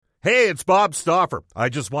Hey, it's Bob Stauffer. I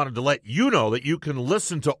just wanted to let you know that you can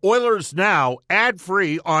listen to Oilers Now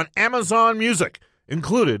ad-free on Amazon Music,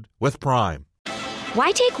 included with Prime.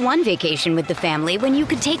 Why take one vacation with the family when you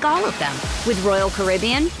could take all of them? With Royal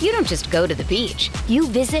Caribbean, you don't just go to the beach. You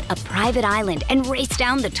visit a private island and race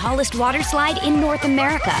down the tallest water slide in North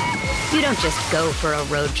America. You don't just go for a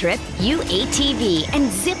road trip. You ATV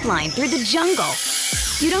and zip line through the jungle.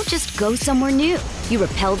 You don't just go somewhere new. You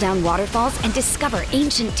rappel down waterfalls and discover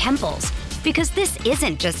ancient temples. Because this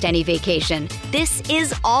isn't just any vacation. This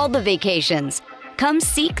is all the vacations. Come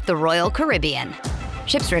seek the Royal Caribbean.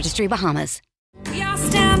 Ships Registry, Bahamas. We are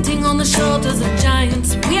standing on the shoulders of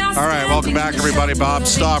giants. All right, welcome back, everybody. Bob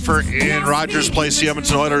Stauffer in Rogers Place, the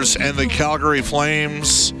Edmonton Oilers and the Calgary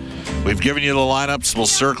Flames. We've given you the lineups. We'll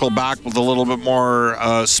circle back with a little bit more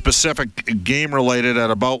specific game-related at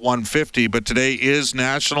about 1:50. But today is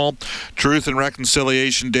National Truth and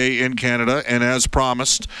Reconciliation Day in Canada. And as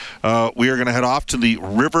promised, we are going to head off to the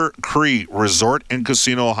River Cree Resort and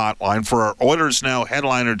Casino Hotline for our Oilers Now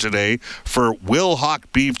headliner today for Wilhauk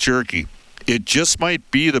Beef Jerky. It just might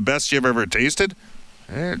be the best you've ever tasted.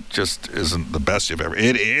 It just isn't the best you've ever.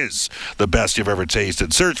 It is the best you've ever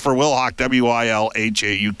tasted. Search for Wilhauk,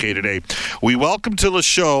 Wilhauk today. We welcome to the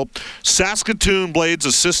show Saskatoon Blades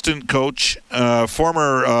assistant coach,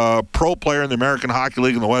 former pro player in the American Hockey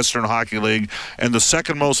League and the Western Hockey League, and the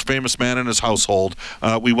second most famous man in his household.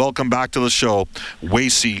 We welcome back to the show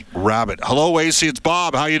Wacey Rabbit. Hello, Wacey. It's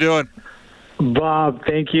Bob. How you doing? Bob,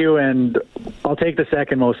 thank you, and I'll take the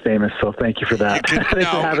second most famous, so thank you for that. Thanks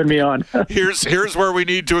for having me on. Here's where we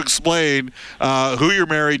need to explain who you're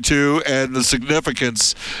married to and the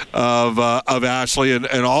significance of Ashley and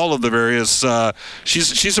all of the various.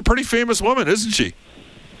 She's a pretty famous woman, isn't she?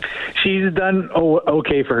 She's done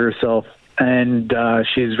okay for herself, and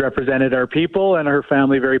she's represented our people and her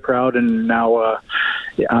family very proud, and now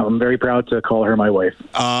I'm very proud to call her my wife.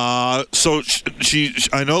 So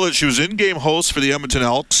I know that she was in-game host for the Edmonton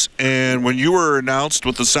Elks, and when you were announced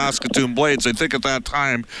with the Saskatoon Blades, I think at that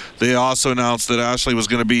time they also announced that Ashley was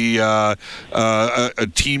going to be a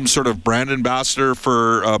team sort of brand ambassador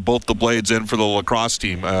for both the Blades and for the lacrosse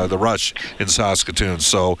team, the Rush in Saskatoon.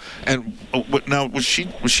 So, and now was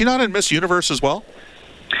she not in Miss Universe as well?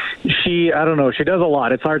 I don't know. She does a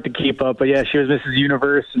lot. It's hard to keep up, but yeah, she was Mrs.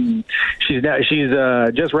 Universe, and she's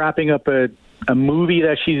just wrapping up a movie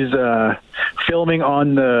that she's filming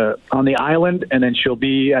on the island, and then she'll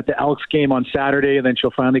be at the Elks game on Saturday, and then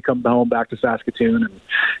she'll finally come home back to Saskatoon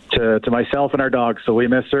and to myself and our dog. So we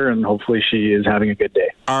miss her, and hopefully she is having a good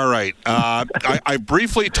day. All right. I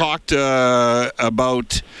briefly talked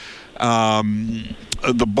about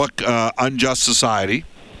the book Unjust Society.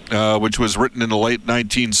 Which was written in the late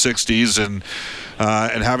 1960s, and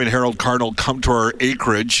having Harold Cardinal come to our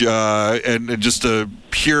acreage, and just a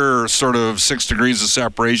pure sort of 6 degrees of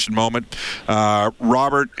separation moment.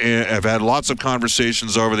 Robert, I've had lots of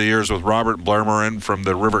conversations over the years with Robert and Blair Morin from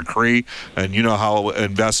the River Cree, and you know how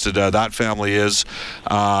invested that family is.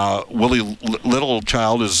 Willie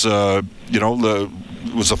Littlechild is,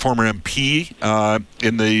 was a former MP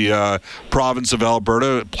in the province of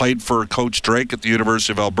Alberta, played for Coach Drake at the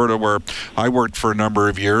University of Alberta, where I worked for a number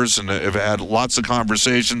of years, and have had lots of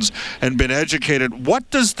conversations and been educated. What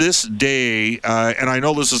does this day, and I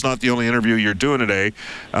know this is not the only interview you're doing today,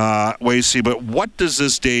 Wacey, but what does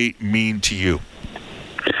this day mean to you?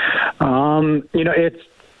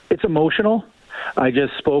 It's emotional. I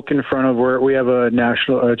just spoke in front of where we have a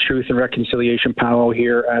National Truth and Reconciliation powwow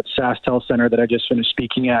here at SaskTel Center that I just finished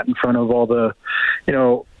speaking at in front of all the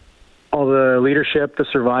leadership, the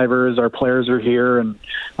survivors, our players are here, and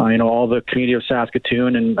all the community of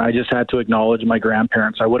Saskatoon. And I just had to acknowledge my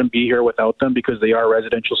grandparents. I wouldn't be here without them because they are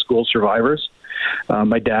residential school survivors.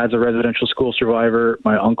 My dad's a residential school survivor.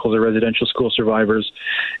 My uncles are residential school survivors,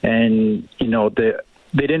 and they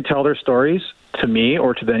didn't tell their stories to me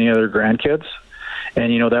or to any other grandkids.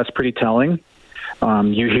 And, that's pretty telling.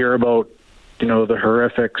 You hear about, the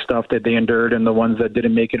horrific stuff that they endured and the ones that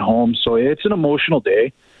didn't make it home. So it's an emotional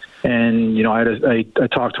day. And, I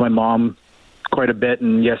talked to my mom quite a bit,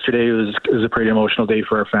 and yesterday was a pretty emotional day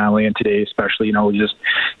for our family. And today, especially, just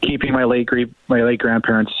keeping my late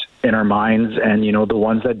grandparents in our minds, and, the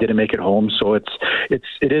ones that didn't make it home. So it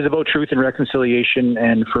is about truth and reconciliation.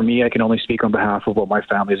 And for me, I can only speak on behalf of what my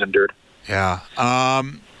family's endured. Yeah.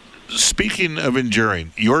 Speaking of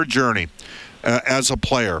enduring, your journey as a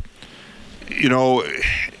player,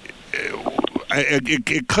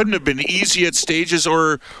 it couldn't have been easy at stages,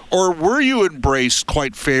 or were you embraced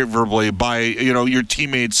quite favorably by your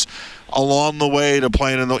teammates along the way to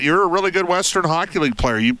playing in the? You're a really good Western Hockey League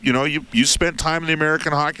player. You spent time in the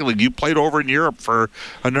American Hockey League. You played over in Europe for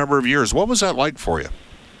a number of years. What was that like for you?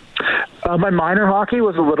 My minor hockey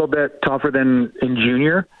was a little bit tougher than in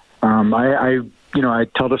junior. I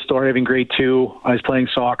tell the story of in grade 2, I was playing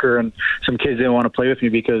soccer and some kids didn't want to play with me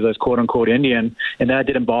because I was quote unquote Indian, and that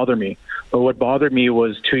didn't bother me. But what bothered me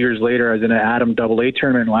was 2 years later, I was in an Adam AA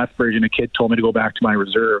tournament in Lethbridge, and a kid told me to go back to my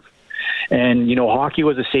reserve. And, hockey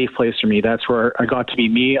was a safe place for me. That's where I got to be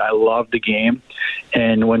me. I loved the game.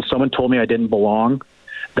 And when someone told me I didn't belong,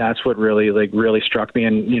 that's what really struck me.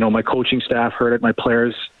 And, my coaching staff heard it, my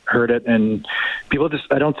players heard it, and people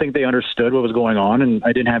I don't think they understood what was going on, and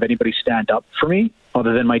I didn't have anybody stand up for me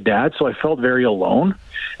other than my dad, so I felt very alone.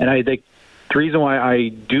 And I think the reason why I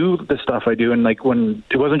do the stuff I do, and when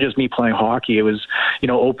it wasn't just me playing hockey, it was,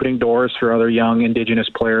 opening doors for other young Indigenous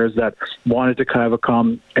players that wanted to kind of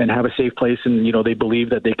come and have a safe place, and, they believe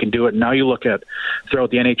that they can do it. And now you look at throughout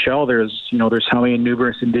the NHL, there's how many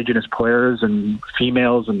numerous Indigenous players and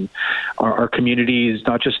females, and our communities,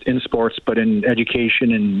 not just in sports, but in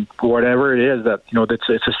education and whatever it is, that,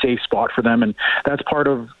 it's a safe spot for them. And that's part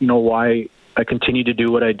of, why I continue to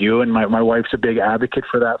do what I do, and my wife's a big advocate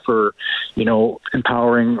for that, for,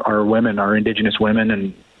 empowering our women, our Indigenous women,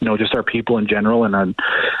 and, just our people in general. And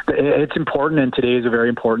it's important, and today is a very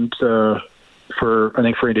important for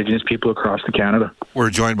Indigenous people across Canada. We're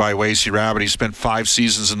joined by Wacey Rabbit. He spent 5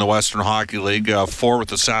 seasons in the Western Hockey League, 4 with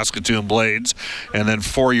the Saskatoon Blades, and then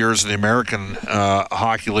 4 years in the American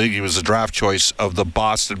Hockey League. He was a draft choice of the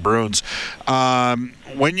Boston Bruins.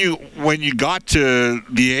 When you got to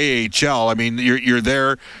the AHL, I mean, you're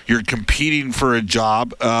there, you're competing for a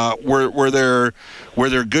job. Were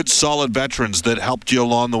there good, solid veterans that helped you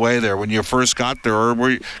along the way there when you first got there? Or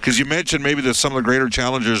because you mentioned maybe that some of the greater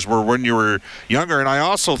challenges were when you were younger, and I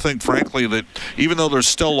also think, frankly, that even though there's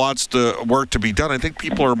still lots of work to be done, I think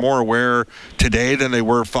people are more aware today than they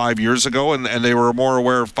were 5 years ago, and they were more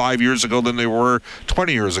aware 5 years ago than they were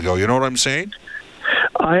 20 years ago. You know what I'm saying?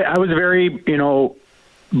 I was very,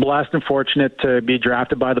 blessed and fortunate to be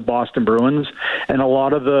drafted by the Boston Bruins, and a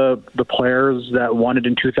lot of the players that won it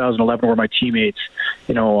in 2011 were my teammates.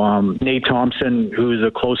 Nate Thompson, who's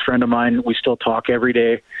a close friend of mine, we still talk every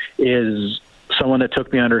day, is someone that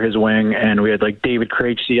took me under his wing. And we had David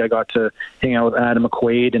Krejci. I got to hang out with Adam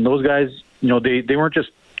McQuaid, and those guys, they weren't just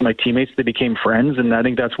my teammates, they became friends, and I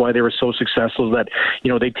think that's why they were so successful, that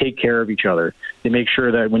they take care of each other. They make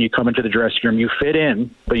sure that when you come into the dressing room, you fit in,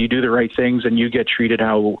 but you do the right things, and you get treated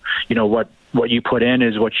how what you put in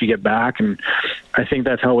is what you get back. And I think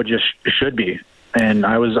that's how it just should be. And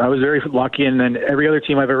I was very lucky, and then every other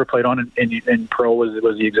team I've ever played on in pro was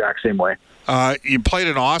the exact same way. You played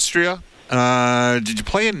in Austria. Did you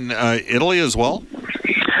play in Italy as well?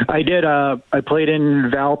 I did. I played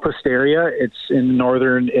in Val Pusteria. It's in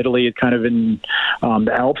northern Italy. It's kind of in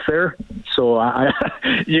the Alps there. So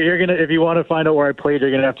you're gonna, if you want to find out where I played,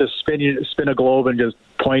 you're gonna have to spin a globe and just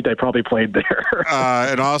point. I probably played there.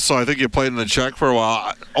 And also, I think you played in the Czech for a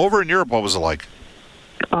while. Over in Europe, what was it like?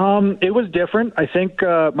 It was different. I think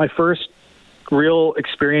my first real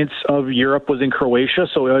experience of Europe was in Croatia.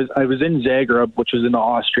 So I was in Zagreb, which was in the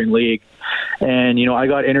Austrian league. And, I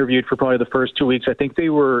got interviewed for probably the first 2 weeks. I think they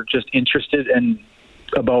were just interested in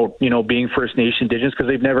about, being First Nation Indigenous, because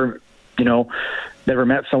they've never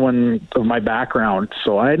met someone of my background.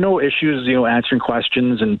 So I had no issues, answering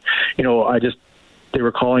questions. And, they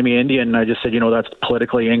were calling me Indian, and I just said, that's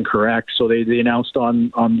politically incorrect. So they announced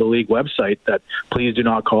on the league website that please do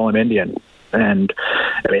not call him Indian. And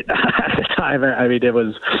I mean, at the time, it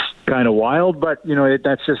was kind of wild, but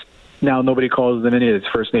that's just, now nobody calls them Indian. It's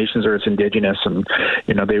First Nations or it's Indigenous, and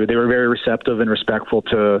they were very receptive and respectful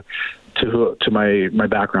to my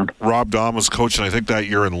background. Rob Dahm was coaching, I think, that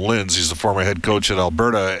year in Linz. He's the former head coach at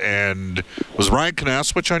Alberta. And was Ryan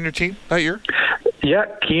Kanaswich on your team that year? Yeah,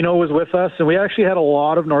 Kino was with us, and we actually had a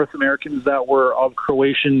lot of North Americans that were of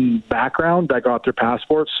Croatian background that got their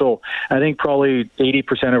passports. So I think probably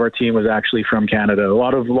 80% of our team was actually from Canada. A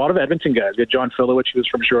lot of Edmonton guys. We had John Filowich, who was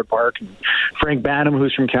from Sherwood Park, and Frank Banham,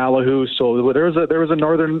 who's from Calahoo. So there was a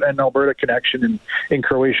Northern and Alberta connection in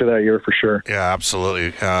Croatia that year for sure. Yeah,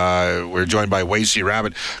 absolutely. We're joined by Wacey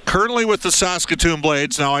Rabbit, currently with the Saskatoon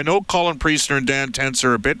Blades. Now, I know Colin Priestner and Dan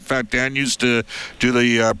Tenser a bit. In fact, Dan used to do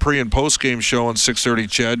the pre- and post-game show on 630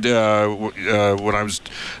 Ched when I was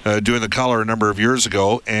doing the color a number of years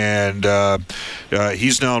ago, and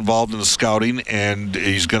he's now involved in the scouting, and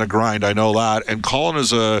he's going to grind. I know that. And Colin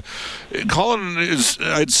is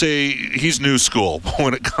I'd say he's new school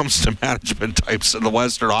when it comes to management types in the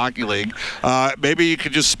Western Hockey League. Maybe you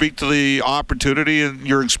could just speak to the opportunity and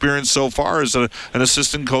your experience so far as an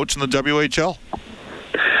assistant coach in the WHL.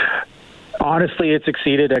 Honestly, it's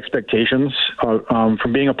exceeded expectations.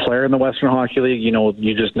 From being a player in the Western Hockey League,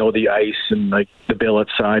 you just know the ice and like the billet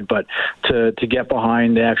side, but to get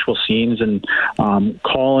behind the actual scenes, and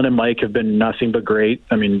Colin and Mike have been nothing but great.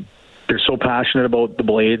 I mean, they're so passionate about the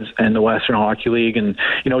Blades and the Western Hockey League, and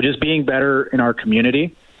just being better in our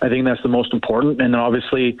community. I think that's the most important, and then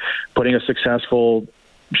obviously putting a successful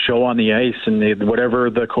show on the ice, and whatever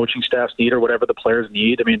the coaching staffs need or whatever the players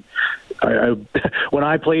need. I mean, I when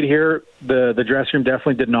I played here, the dressing room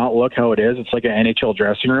definitely did not look how it is. It's like an NHL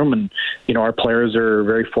dressing room, and our players are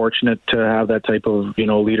very fortunate to have that type of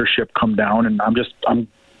leadership come down. And I'm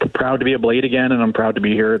proud to be a Blade again, and I'm proud to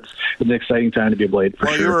be here. It's an exciting time to be a Blade for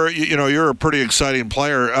sure. You're a pretty exciting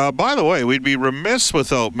player. By the way, we'd be remiss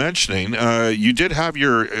without mentioning you did have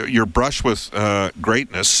your brush with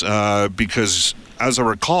greatness because, as I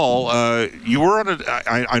recall, you were on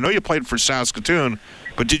I know you played for Saskatoon,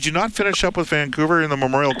 but did you not finish up with Vancouver in the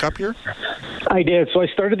Memorial Cup year? I did. So I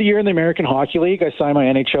started the year in the American Hockey League. I signed my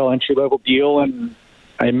NHL entry-level deal, and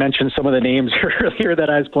I mentioned some of the names earlier that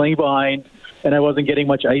I was playing behind, and I wasn't getting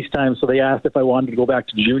much ice time, so they asked if I wanted to go back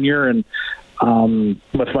to junior. And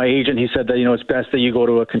with my agent, he said that it's best that you go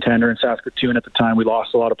to a contender in Saskatoon. At the time, we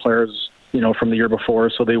lost a lot of players from the year before,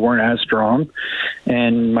 so they weren't as strong.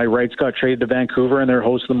 And my rights got traded to Vancouver, and they're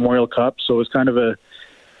hosting the Memorial Cup, so it was kind of a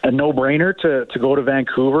no-brainer to go to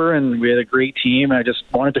Vancouver, and we had a great team. I just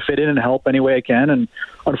wanted to fit in and help any way I can, and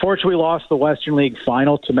unfortunately lost the Western League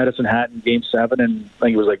final to Medicine Hat in Game 7, and I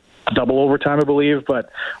think it was like double overtime, I believe,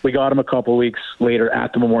 but we got them a couple of weeks later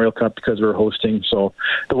at the Memorial Cup because we were hosting. So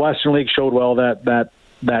the Western League showed well that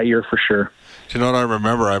year for sure. Do you know what I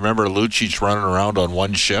remember? I remember Lucic running around on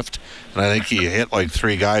one shift, and I think he hit like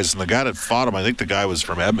 3 guys. And the guy that fought him, I think the guy was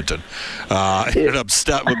from Edmonton. Ended up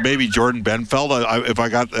with maybe Jordan Benfeld,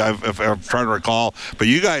 if I'm trying to recall. But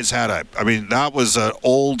you guys had that was an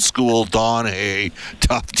old school Don Hay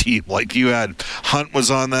tough team. Like you had Hunt was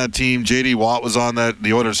on that team, J.D. Watt was on that.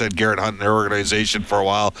 The Oilers had Garrett Hunt in their organization for a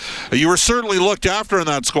while. You were certainly looked after in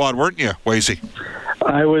that squad, weren't you, Wasey?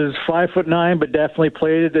 I was 5'9", but definitely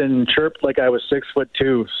played and chirped like I was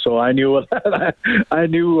 6'2". So I knew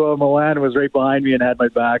Milan was right behind me and had my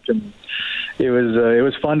back, and it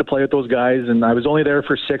was fun to play with those guys. And I was only there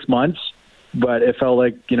for 6 months, but it felt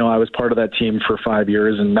like I was part of that team for 5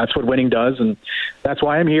 years, and that's what winning does, and that's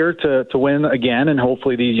why I'm here to win again, and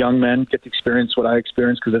hopefully these young men get to experience what I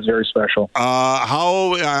experienced because it's very special.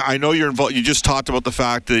 How I know you're involved. You just talked about the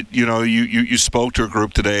fact that you spoke to a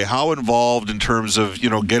group today. How involved in terms of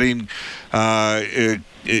getting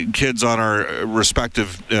kids on our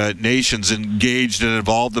respective nations engaged and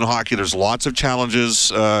involved in hockey? There's lots of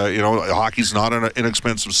challenges. Hockey's not an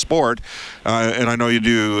inexpensive sport, and I know you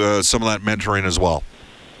do some of that mentoring as well.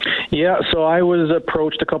 Yeah, so I was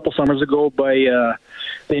approached a couple summers ago by the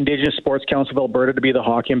Indigenous Sports Council of Alberta to be the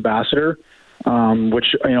hockey ambassador,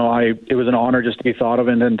 which it was an honor just to be thought of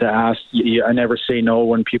and then to ask. I never say no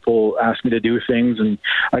when people ask me to do things, and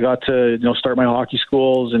I got to start my hockey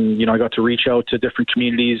schools, and I got to reach out to different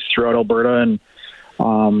communities throughout Alberta, and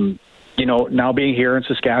now being here in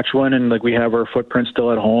Saskatchewan, and like we have our footprint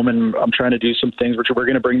still at home, and I'm trying to do some things which we're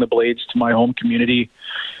going to bring the Blades to my home community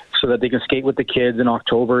so that they can skate with the kids in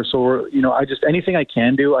October. So I just anything I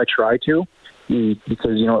can do, I try to,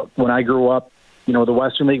 because when I grew up, the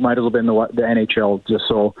Western League might as well have been the NHL. Just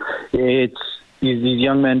so it's these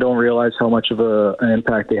young men don't realize how much of an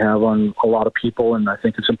impact they have on a lot of people, and I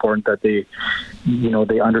think it's important that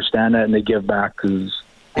they understand that and they give back because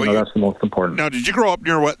that's the most important. Now, did you grow up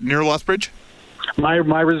near Lethbridge? My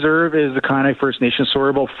reserve is the Kainai First Nation, so we're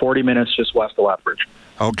about 40 minutes just west of Lethbridge.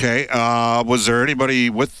 Okay. Was there anybody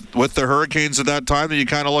with the Hurricanes at that time that you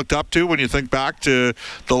kind of looked up to when you think back to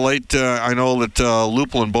the late? I know that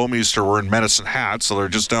Lupul and Bouwmeester were in Medicine Hat, so they're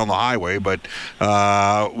just down the highway. But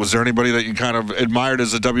was there anybody that you kind of admired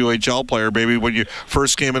as a WHL player, maybe when you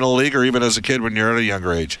first came in the league, or even as a kid when you're at a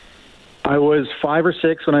younger age? I was 5 or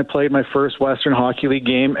 6 when I played my first Western Hockey League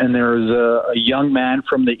game, and there was a young man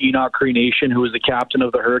from the Enoch Cree Nation who was the captain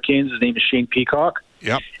of the Hurricanes. His name is Shane Peacock.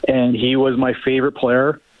 Yep. And he was my favorite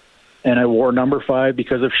player, and I wore number 5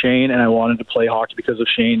 because of Shane, and I wanted to play hockey because of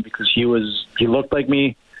Shane because he looked like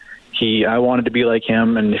me. I wanted to be like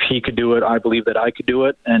him, and if he could do it, I believe that I could do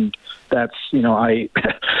it. And that's, I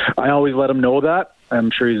always let him know that. I'm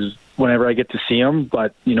sure whenever I get to see him,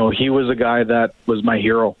 but, he was a guy that was my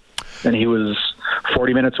hero, and he was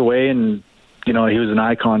 40 minutes away, and, he was an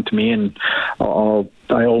icon to me, and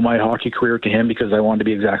I owe my hockey career to him because I wanted to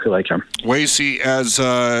be exactly like him. Wasey,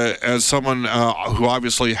 as someone who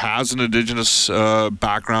obviously has an Indigenous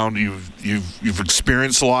background, you've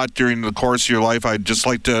experienced a lot during the course of your life. I'd just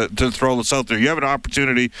like to throw this out there. You have an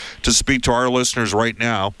opportunity to speak to our listeners right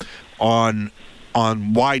now on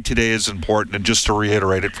why today is important, and just to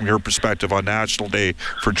reiterate it from your perspective on National Day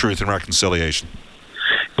for Truth and Reconciliation.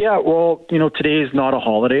 Yeah, well, today is not a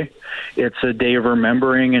holiday. It's a day of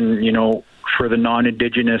remembering, and, for the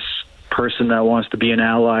non-Indigenous person that wants to be an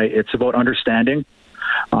ally, it's about understanding,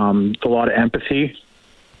 a lot of empathy.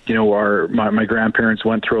 My grandparents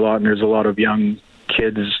went through a lot, and there's a lot of young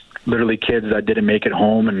kids, literally kids that didn't make it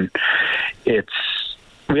home, and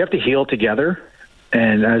we have to heal together.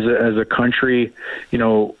 And as a country,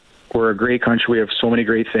 we're a great country. We have so many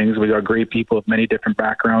great things. We got great people with many different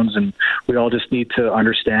backgrounds, and we all just need to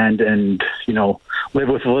understand and, live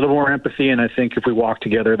with a little more empathy. And I think if we walk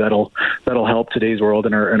together, that'll help today's world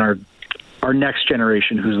and our next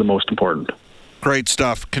generation, who's the most important. Great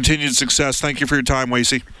stuff. Continued success. Thank you for your time,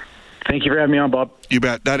 Wasey. Thank you for having me on, Bob. You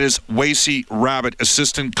bet. That is Wasey Rabbit,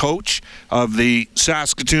 assistant coach of the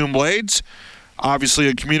Saskatoon Blades. Obviously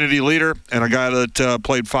a community leader and a guy that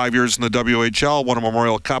played 5 years in the WHL, won a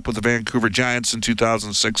Memorial Cup with the Vancouver Giants in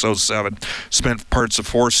 2006-07, spent parts of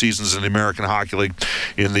 4 seasons in the American Hockey League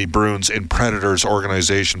in the Bruins and Predators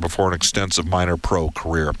organization before an extensive minor pro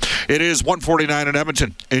career. It is 1:49 in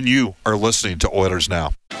Edmonton, and you are listening to Oilers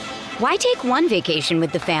Now. Why take one vacation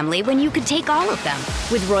with the family when you could take all of them?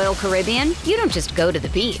 With Royal Caribbean, you don't just go to the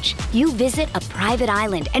beach. You visit a private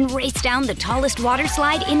island and race down the tallest water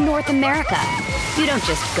slide in North America. You don't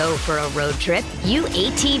just go for a road trip. You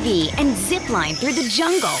ATV and zip line through the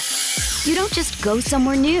jungle. You don't just go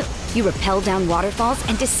somewhere new. You rappel down waterfalls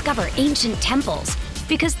and discover ancient temples.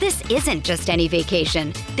 Because this isn't just any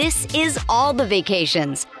vacation. This is all the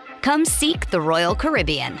vacations. Come seek the Royal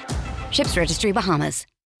Caribbean. Ships Registry, Bahamas.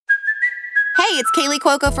 Hey, it's Kaylee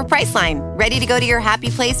Cuoco for Priceline. Ready to go to your happy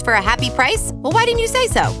place for a happy price? Well, why didn't you say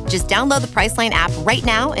so? Just download the Priceline app right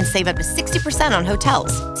now and save up to 60% on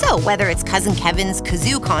hotels. So whether it's Cousin Kevin's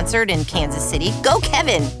Kazoo Concert in Kansas City, go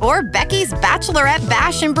Kevin, or Becky's Bachelorette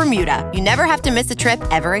Bash in Bermuda, you never have to miss a trip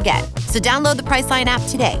ever again. So download the Priceline app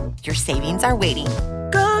today. Your savings are waiting.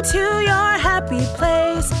 Go to your happy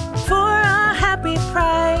place for a happy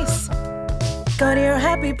price. Go to your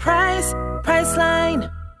happy price,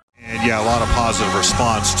 Priceline. And yeah, a lot of positive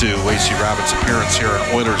response to Wasey Rabbit's appearance here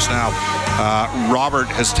at Oilers Now. Robert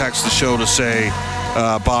has texted the show to say,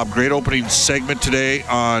 Bob, great opening segment today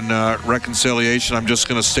on reconciliation. I'm just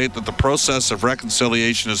going to state that the process of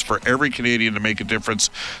reconciliation is for every Canadian to make a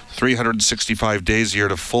difference 365 days a year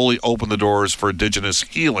to fully open the doors for Indigenous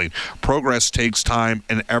healing. Progress takes time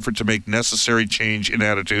and effort to make necessary change in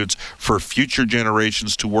attitudes for future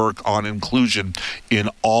generations to work on inclusion in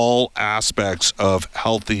all aspects of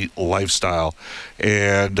healthy lifestyle.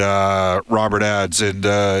 And Robert adds, and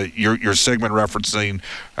your segment referencing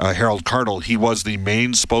Harold Cardle, he was the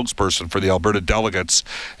main spokesperson for the Alberta delegates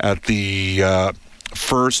at the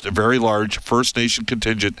very large First Nation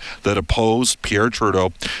contingent that opposed Pierre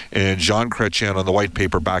Trudeau and Jean Chrétien on the White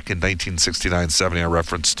Paper back in 1969-70. I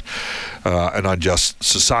referenced An Unjust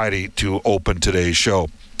Society to open today's show.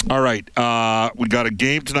 All right, we got a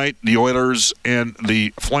game tonight, the Oilers and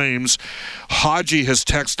the Flames. Haji has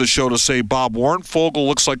texted the show to say, Bob, Warren Foegele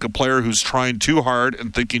looks like a player who's trying too hard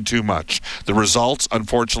and thinking too much. The results,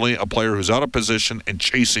 unfortunately, a player who's out of position and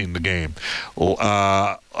chasing the game.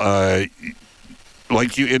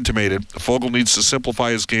 Like you intimated, Foegele needs to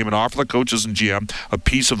simplify his game and offer the coaches and GM a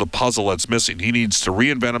piece of the puzzle that's missing. He needs to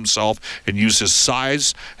reinvent himself and use his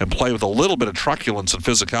size and play with a little bit of truculence and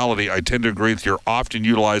physicality. I tend to agree with your often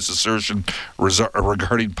utilized assertion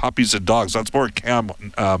regarding puppies and dogs. That's more Cam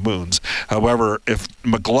Moons. However, if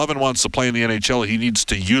McLovin wants to play in the NHL, he needs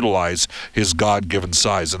to utilize his God-given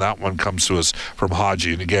size. And that one comes to us from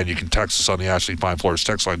Haji. And again, you can text us on the Ashley Fine Floors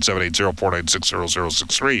text line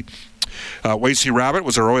 780-496-0063. Wasey Rabbit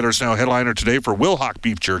was our Oilers Now headliner today for Wilhauk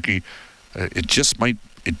Beef Jerky. It just might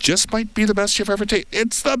be the best you've ever tasted.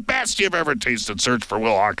 It's the best you've ever tasted. Search for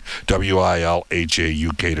Wilhauk,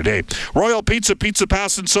 WILHAUK today. Royal Pizza, Pizza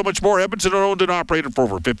Pass, and so much more. Edmonton owned and operated for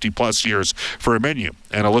over 50-plus years. For a menu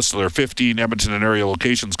and a list of their 15 Edmonton and area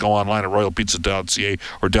locations, go online at royalpizza.ca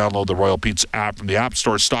or download the Royal Pizza app from the App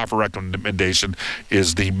Store. Stoffer recommendation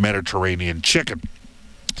is the Mediterranean chicken.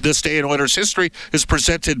 This day in Oilers history is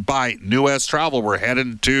presented by New West Travel. We're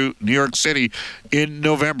heading to New York City in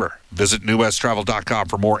November. Visit newwesttravel.com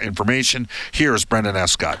for more information. Here's Brendan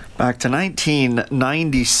Escott. Back to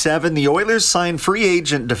 1997, the Oilers signed free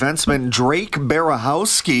agent defenseman Drake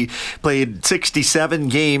Berehowski. Played 67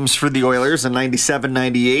 games for the Oilers in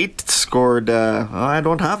 97-98. Scored, I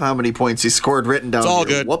don't have how many points he scored written down. It's all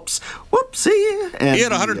here. good. Whoopsie. And he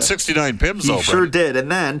had 169 PIMs, though. He sure did. And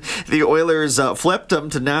then the Oilers flipped him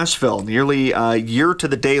to Nashville nearly a year to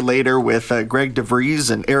the day later with Greg DeVries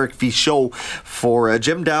and Eric Fichaud for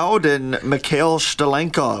Jim Dowd and Mikhail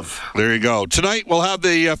Shtalenkov. There you go. Tonight we'll have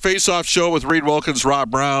the face-off show with Reed Wilkins,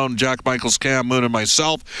 Rob Brown, Jack Michaels, Cam Moon, and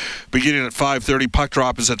myself. Beginning at 5:30. Puck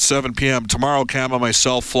drop is at 7 p.m. Tomorrow, Cam and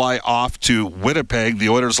myself fly off to Winnipeg. The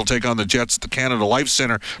Oilers will take on the Jets at the Canada Life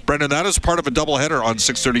Center. Brendan, that is part of a doubleheader on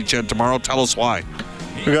 6:30 CHED tomorrow. Tell us why.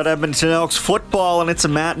 We got Edmonton Elks football, and it's a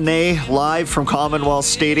matinee live from Commonwealth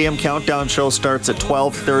Stadium. Countdown show starts at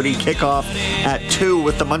 12:30. Kickoff at 2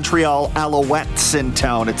 with the Montreal Alouettes in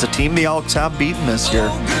town. It's a team the Elks have beaten this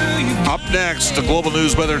year. Up next, the Global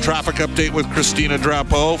News Weather Traffic Update with Christina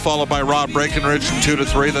Drapeau, followed by Rob Breckenridge from 2 to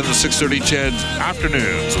 3. Then the 6:30 CHED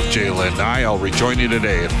Afternoons with Jay Lynn. I'll rejoin you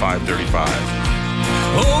today at 5:35.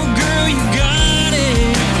 Oh, girl, you got